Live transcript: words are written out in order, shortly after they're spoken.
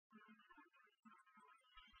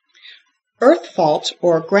Earth fault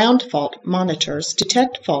or ground fault monitors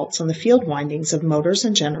detect faults on the field windings of motors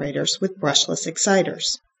and generators with brushless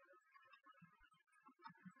exciters.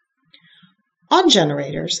 On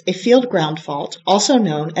generators, a field ground fault, also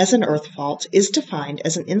known as an earth fault, is defined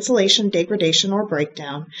as an insulation degradation or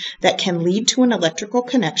breakdown that can lead to an electrical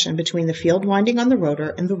connection between the field winding on the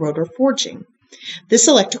rotor and the rotor forging. This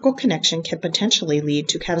electrical connection can potentially lead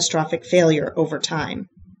to catastrophic failure over time.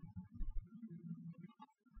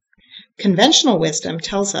 Conventional wisdom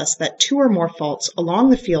tells us that two or more faults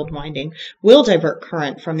along the field winding will divert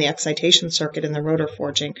current from the excitation circuit in the rotor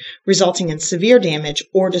forging, resulting in severe damage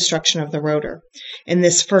or destruction of the rotor. In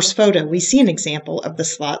this first photo, we see an example of the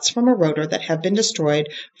slots from a rotor that have been destroyed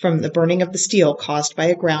from the burning of the steel caused by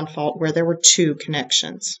a ground fault where there were two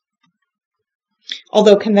connections.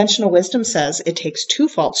 Although conventional wisdom says it takes two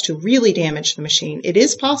faults to really damage the machine, it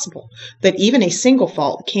is possible that even a single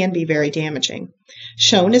fault can be very damaging.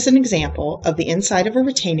 Shown is an example of the inside of a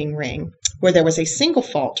retaining ring where there was a single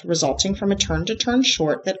fault resulting from a turn-to-turn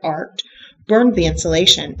short that arced, burned the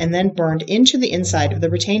insulation, and then burned into the inside of the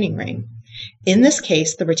retaining ring. In this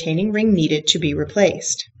case, the retaining ring needed to be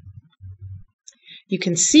replaced. You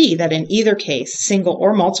can see that in either case, single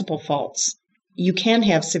or multiple faults, you can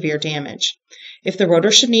have severe damage. If the rotor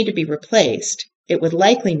should need to be replaced, it would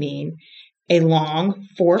likely mean a long,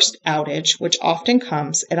 forced outage, which often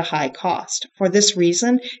comes at a high cost. For this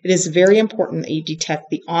reason, it is very important that you detect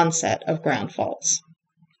the onset of ground faults.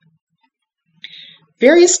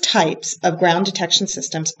 Various types of ground detection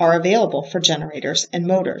systems are available for generators and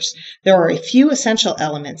motors. There are a few essential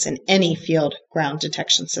elements in any field ground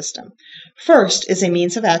detection system. First is a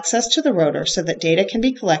means of access to the rotor so that data can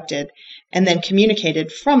be collected and then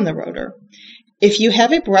communicated from the rotor. If you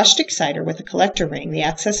have a brushed exciter with a collector ring, the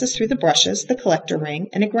access is through the brushes, the collector ring,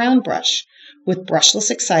 and a ground brush. With brushless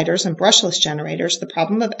exciters and brushless generators, the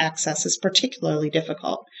problem of access is particularly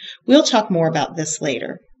difficult. We'll talk more about this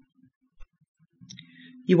later.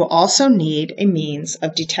 You will also need a means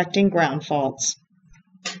of detecting ground faults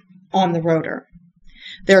on the rotor.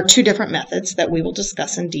 There are two different methods that we will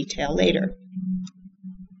discuss in detail later.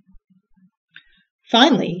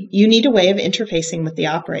 Finally, you need a way of interfacing with the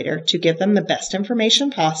operator to give them the best information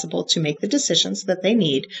possible to make the decisions that they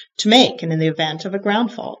need to make in the event of a ground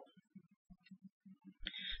fault.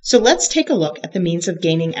 So let's take a look at the means of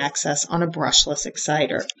gaining access on a brushless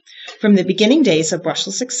exciter. From the beginning days of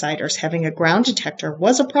brushless exciters, having a ground detector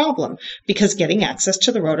was a problem because getting access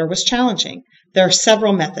to the rotor was challenging. There are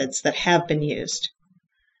several methods that have been used.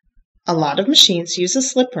 A lot of machines use a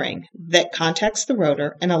slip ring that contacts the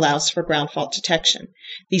rotor and allows for ground fault detection.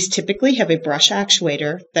 These typically have a brush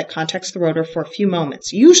actuator that contacts the rotor for a few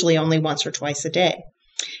moments, usually only once or twice a day.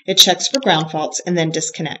 It checks for ground faults and then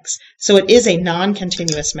disconnects, so it is a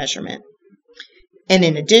non-continuous measurement. And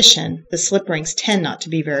in addition, the slip rings tend not to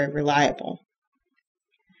be very reliable.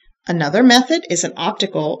 Another method is an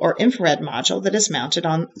optical or infrared module that is mounted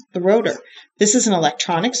on the rotor. This is an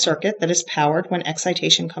electronic circuit that is powered when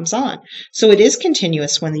excitation comes on, so it is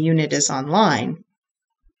continuous when the unit is online,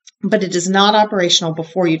 but it is not operational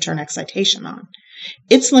before you turn excitation on.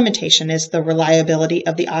 Its limitation is the reliability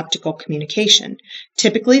of the optical communication.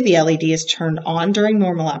 Typically, the LED is turned on during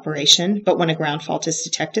normal operation, but when a ground fault is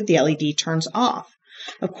detected, the LED turns off.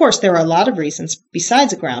 Of course, there are a lot of reasons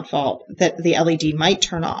besides a ground fault that the LED might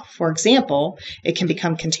turn off. For example, it can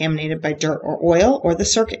become contaminated by dirt or oil, or the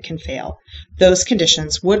circuit can fail. Those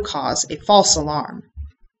conditions would cause a false alarm.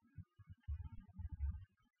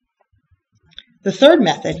 The third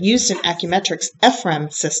method used in Accumetric's FREM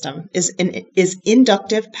system is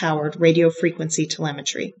inductive powered radio frequency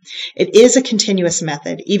telemetry. It is a continuous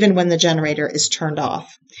method even when the generator is turned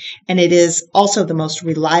off, and it is also the most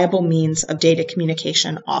reliable means of data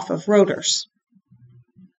communication off of rotors.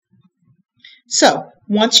 So,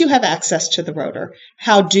 once you have access to the rotor,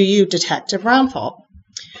 how do you detect a ground fault?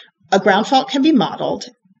 A ground fault can be modeled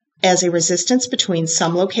as a resistance between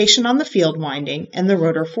some location on the field winding and the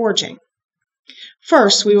rotor forging.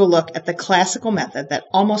 First, we will look at the classical method that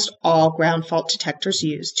almost all ground fault detectors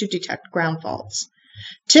use to detect ground faults.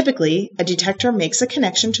 Typically, a detector makes a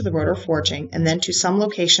connection to the rotor forging and then to some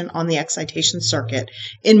location on the excitation circuit,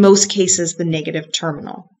 in most cases the negative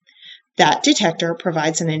terminal. That detector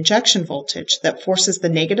provides an injection voltage that forces the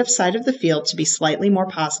negative side of the field to be slightly more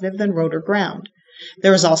positive than rotor ground.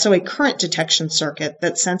 There is also a current detection circuit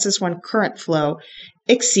that senses when current flow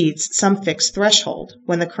exceeds some fixed threshold.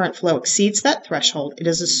 When the current flow exceeds that threshold, it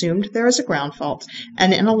is assumed there is a ground fault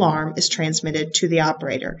and an alarm is transmitted to the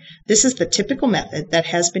operator. This is the typical method that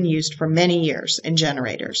has been used for many years in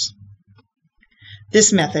generators.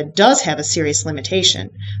 This method does have a serious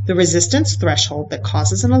limitation. The resistance threshold that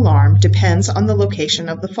causes an alarm depends on the location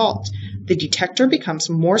of the fault. The detector becomes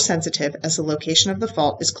more sensitive as the location of the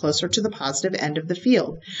fault is closer to the positive end of the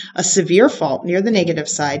field. A severe fault near the negative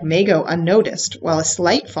side may go unnoticed, while a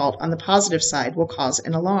slight fault on the positive side will cause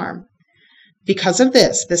an alarm. Because of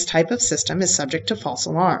this type of system is subject to false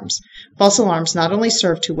alarms. False alarms not only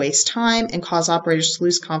serve to waste time and cause operators to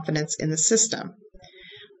lose confidence in the system.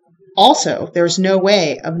 Also, there is no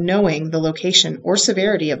way of knowing the location or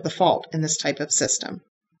severity of the fault in this type of system.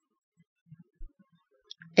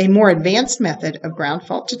 A more advanced method of ground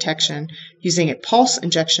fault detection using a pulse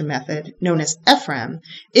injection method known as FREM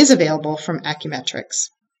is available from Accumetrics.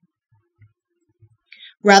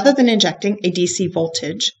 Rather than injecting a DC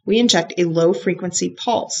voltage, we inject a low-frequency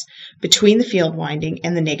pulse between the field winding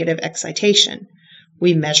and the negative excitation.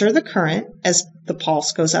 We measure the current as the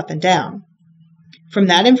pulse goes up and down. From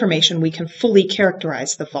that information, we can fully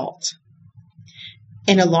characterize the fault.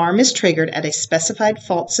 An alarm is triggered at a specified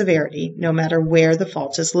fault severity, no matter where the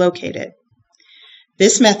fault is located.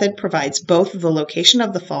 This method provides both the location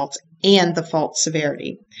of the fault and the fault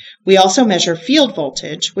severity. We also measure field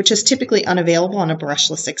voltage, which is typically unavailable on a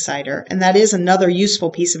brushless exciter, and that is another useful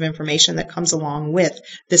piece of information that comes along with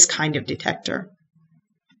this kind of detector.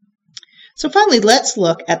 So finally, let's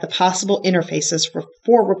look at the possible interfaces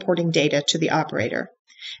for reporting data to the operator.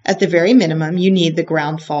 At the very minimum, you need the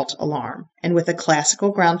ground fault alarm, and with a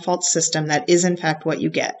classical ground fault system, that is in fact what you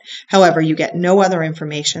get. However, you get no other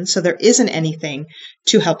information, so there isn't anything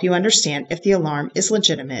to help you understand if the alarm is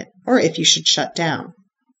legitimate or if you should shut down.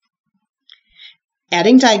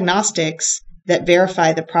 Adding diagnostics that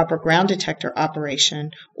verify the proper ground detector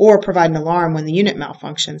operation or provide an alarm when the unit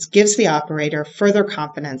malfunctions gives the operator further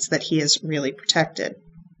confidence that he is really protected.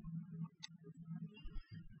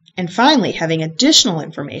 And finally, having additional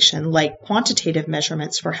information like quantitative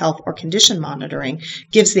measurements for health or condition monitoring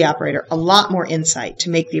gives the operator a lot more insight to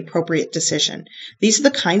make the appropriate decision. These are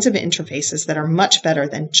the kinds of interfaces that are much better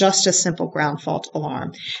than just a simple ground fault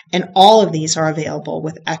alarm, and all of these are available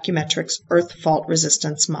with Accumetrics Earth Fault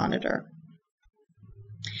Resistance Monitor.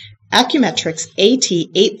 Accumetrics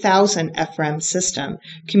AT8000 FREM system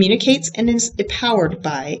communicates and is powered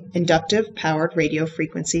by inductive powered radio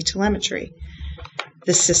frequency telemetry.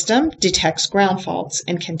 The system detects ground faults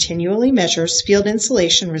and continually measures field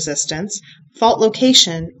insulation resistance, fault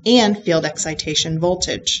location, and field excitation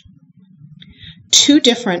voltage. 2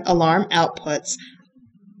 different alarm outputs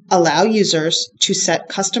allow users to set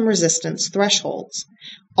custom resistance thresholds.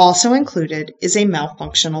 Also included is a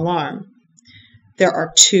malfunction alarm. There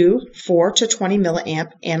are 2 4 to 20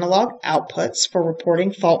 milliamp analog outputs for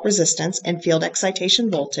reporting fault resistance and field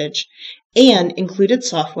excitation voltage, and included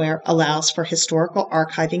software allows for historical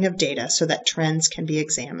archiving of data so that trends can be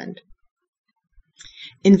examined.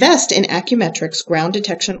 Invest in Accumetrics ground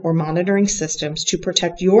detection or monitoring systems to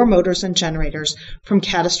protect your motors and generators from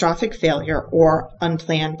catastrophic failure or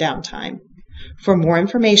unplanned downtime. For more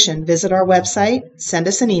information, visit our website, send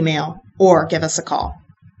us an email, or give us a call.